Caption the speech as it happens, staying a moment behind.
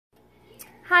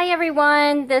Hi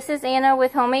everyone, this is Anna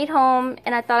with Homemade Home,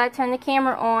 and I thought I'd turn the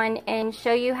camera on and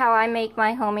show you how I make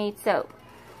my homemade soap.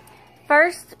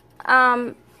 First,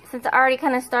 since I already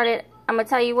kind of started, I'm going to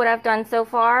tell you what I've done so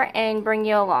far and bring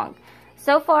you along.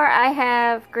 So far I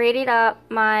have grated up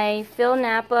my Phil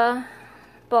Napa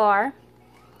bar,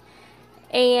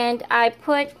 and I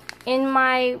put in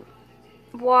my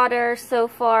water so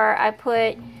far, I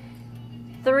put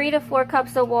 3 to 4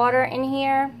 cups of water in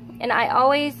here, and I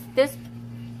always, this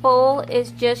bowl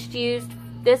is just used,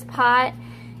 this pot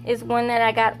is one that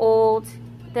I got old,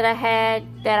 that I had,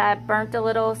 that I burnt a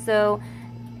little, so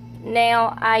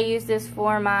now I use this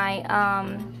for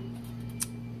my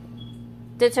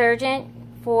detergent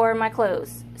for my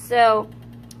clothes. So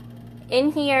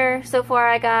in here so far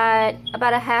I got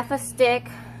about a half a stick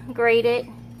grated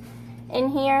in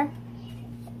here,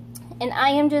 and I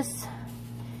am just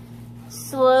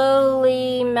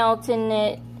slowly melting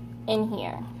it in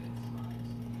here.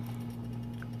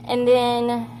 And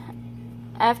then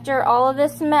after all of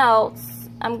this melts,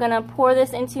 I'm gonna pour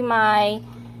this into my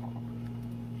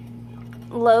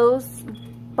Lowe's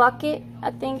bucket.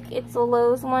 I think it's a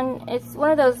Lowe's one. It's one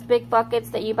of those big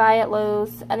buckets that you buy at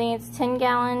Lowe's. I think it's 10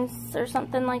 gallons or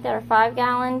something like that, or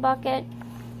 5-gallon bucket.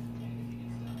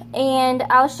 And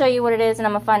I'll show you what it is, and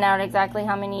I'm gonna find out exactly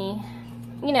how many,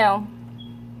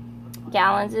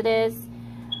 gallons it is.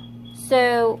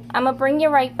 So I'm going to bring you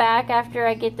right back after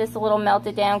I get this a little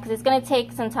melted down, because it's going to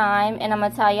take some time, and I'm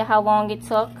going to tell you how long it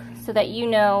took so that you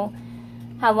know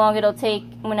how long it'll take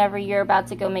whenever you're about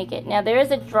to go make it. Now there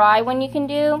is a dry one you can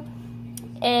do,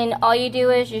 and all you do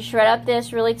is you shred up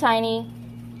this really tiny.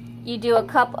 You do a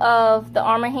cup of the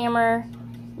Arm & Hammer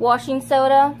washing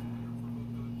soda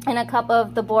and a cup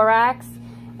of the borax,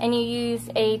 and you use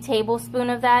a tablespoon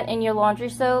of that in your laundry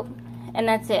soap, and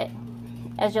that's it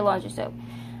as your laundry soap.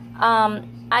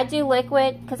 I do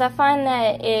liquid because I find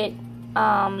that it,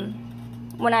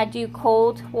 when I do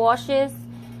cold washes,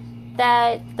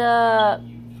 that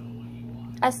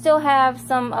I still have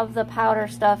some of the powder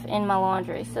stuff in my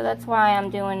laundry, so that's why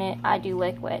I'm doing it. I do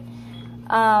liquid.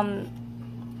 Not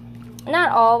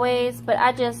always, but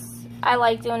I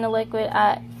like doing the liquid.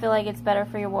 I feel like it's better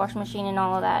for your wash machine and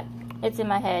all of that. It's in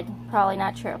my head, probably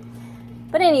not true.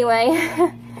 But anyway,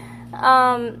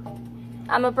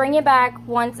 I'm going to bring you back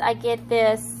once I get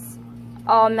this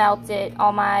all melted,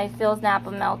 all my Phil Napa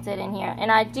melted in here.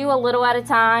 And I do a little at a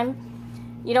time.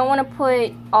 You don't want to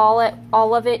put all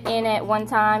of it in at one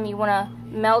time. You want to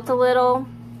melt a little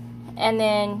and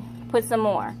then put some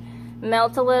more.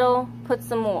 Melt a little, put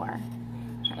some more.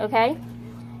 Okay?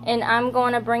 And I'm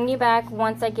going to bring you back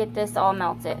once I get this all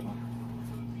melted.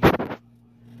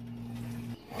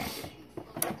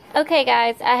 Okay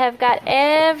guys, I have got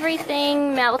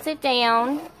everything melted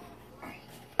down,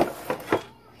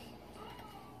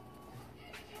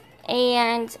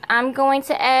 and I'm going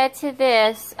to add to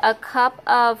this a cup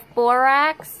of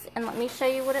borax, and let me show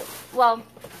you what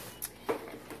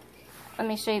let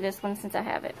me show you this one since I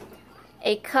have it.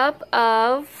 A cup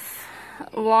of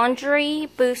Laundry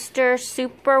Booster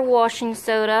Super Washing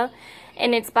Soda,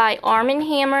 and it's by Arm &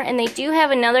 Hammer, and they do have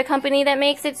another company that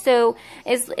makes it, so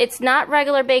it's not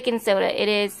regular baking soda, it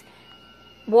is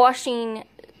washing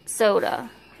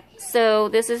soda. So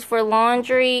this is for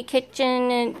laundry, kitchen,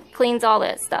 and cleans all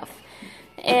that stuff.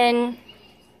 And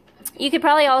you could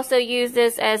probably also use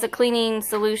this as a cleaning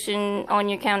solution on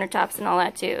your countertops and all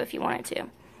that too, if you wanted to.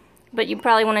 But you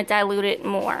probably want to dilute it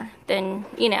more than,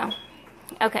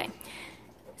 Okay,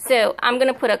 so I'm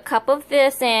going to put a cup of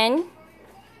this in.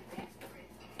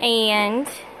 And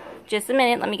just a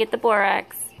minute, let me get the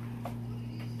borax.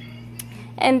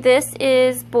 And this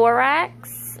is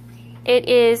borax. It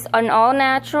is an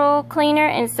all-natural cleaner,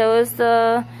 and so is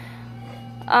the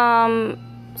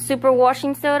super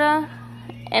washing soda.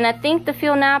 And I think the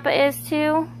Phil Napa is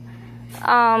too.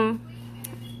 But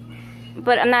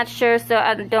I'm not sure,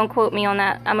 so don't quote me on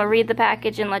that. I'm going to read the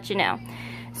package and let you know.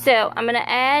 So I'm going to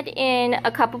add in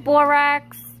a cup of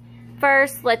borax.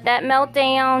 First, let that melt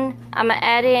down. I'm going to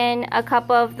add in a cup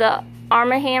of the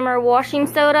Arm & Hammer washing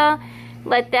soda.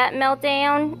 Let that melt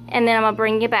down, and then I'm going to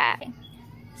bring you back.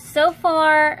 So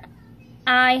far,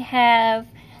 I have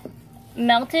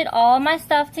melted all my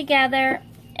stuff together,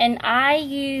 and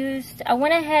I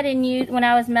went ahead and used, when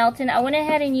I was melting, I went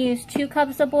ahead and used 2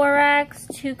 cups of borax,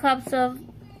 2 cups of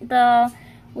the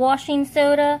washing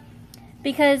soda,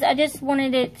 because I just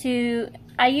wanted it to,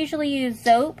 I usually use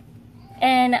Zoop,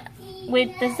 and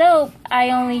with the Zoop, I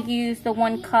only use the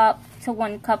 1 cup to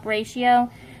 1 cup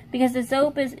ratio, because the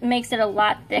Zoop makes it a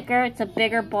lot thicker. It's a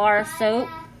bigger bar of soap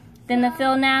than the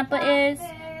Phil Napa is.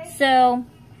 So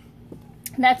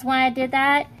that's why I did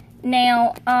that.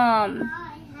 Now,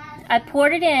 I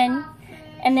poured it in,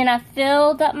 and then I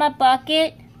filled up my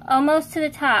bucket almost to the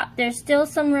top. There's still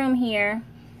some room here.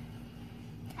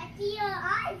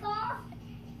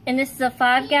 And this is a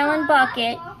 5-gallon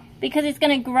bucket because it's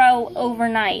going to grow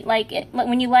overnight. Like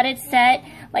when you let it set,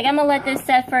 like I'm going to let this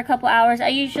set for a couple hours. I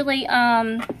usually,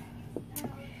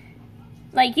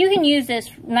 like you can use this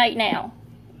right now,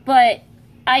 but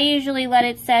I usually let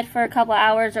it set for a couple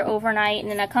hours or overnight,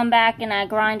 and then I come back and I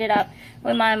grind it up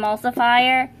with my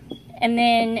emulsifier, and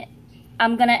then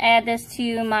I'm going to add this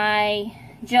to my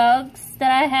jugs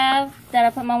that I have that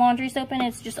I put my laundry soap in.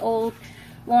 It's just old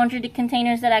laundry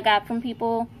containers that I got from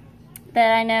people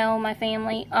that I know, my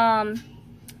family.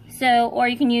 Or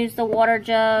you can use the water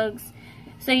jugs.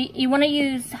 So you want to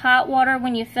use hot water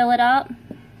when you fill it up.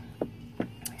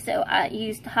 So I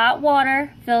used hot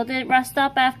water, filled the rest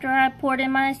up after I poured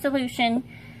in my solution.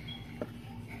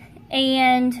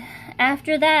 And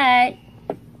after that,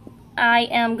 I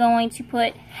am going to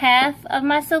put half of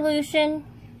my solution,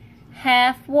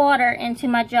 half water into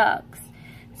my jugs.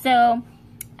 So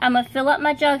I'm going to fill up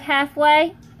my jug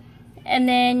halfway and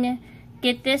then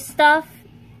get this stuff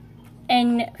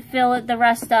and fill the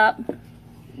rest up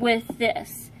with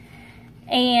this.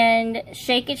 And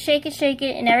shake it, shake it, shake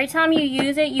it. And every time you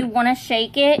use it, you want to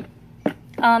shake it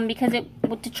because it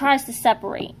tries to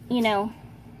separate, you know.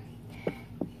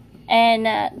 And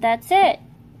that's it.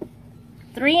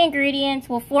 3 ingredients,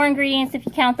 well 4 ingredients if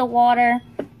you count the water,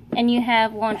 and you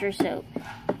have laundry soap.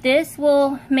 This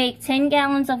will make 10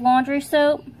 gallons of laundry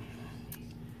soap.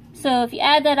 So if you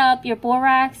add that up, your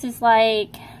borax is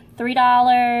like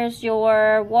 $3,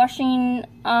 your washing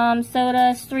soda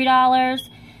is $3,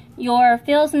 your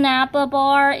Phil Napa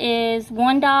bar is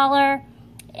 $1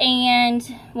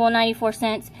 and, well, 94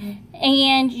 cents,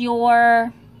 and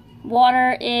your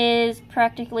water is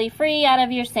practically free out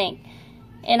of your sink.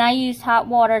 And I used hot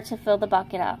water to fill the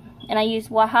bucket up, and I used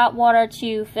hot water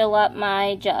to fill up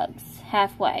my jugs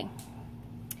halfway.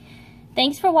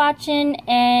 Thanks for watching,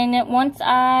 and once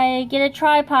I get a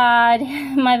tripod,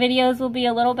 my videos will be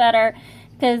a little better,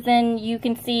 because then you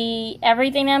can see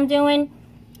everything I'm doing,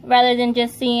 rather than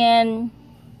just seeing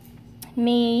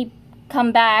me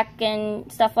come back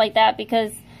and stuff like that,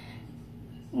 because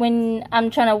when I'm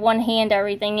trying to one-hand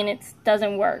everything and it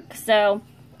doesn't work. So,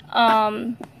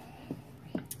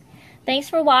 thanks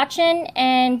for watching,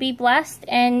 and be blessed,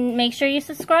 and make sure you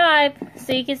subscribe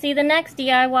so you can see the next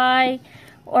DIY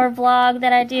or vlog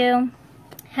that I do.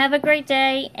 Have a great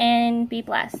day and be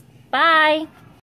blessed. Bye!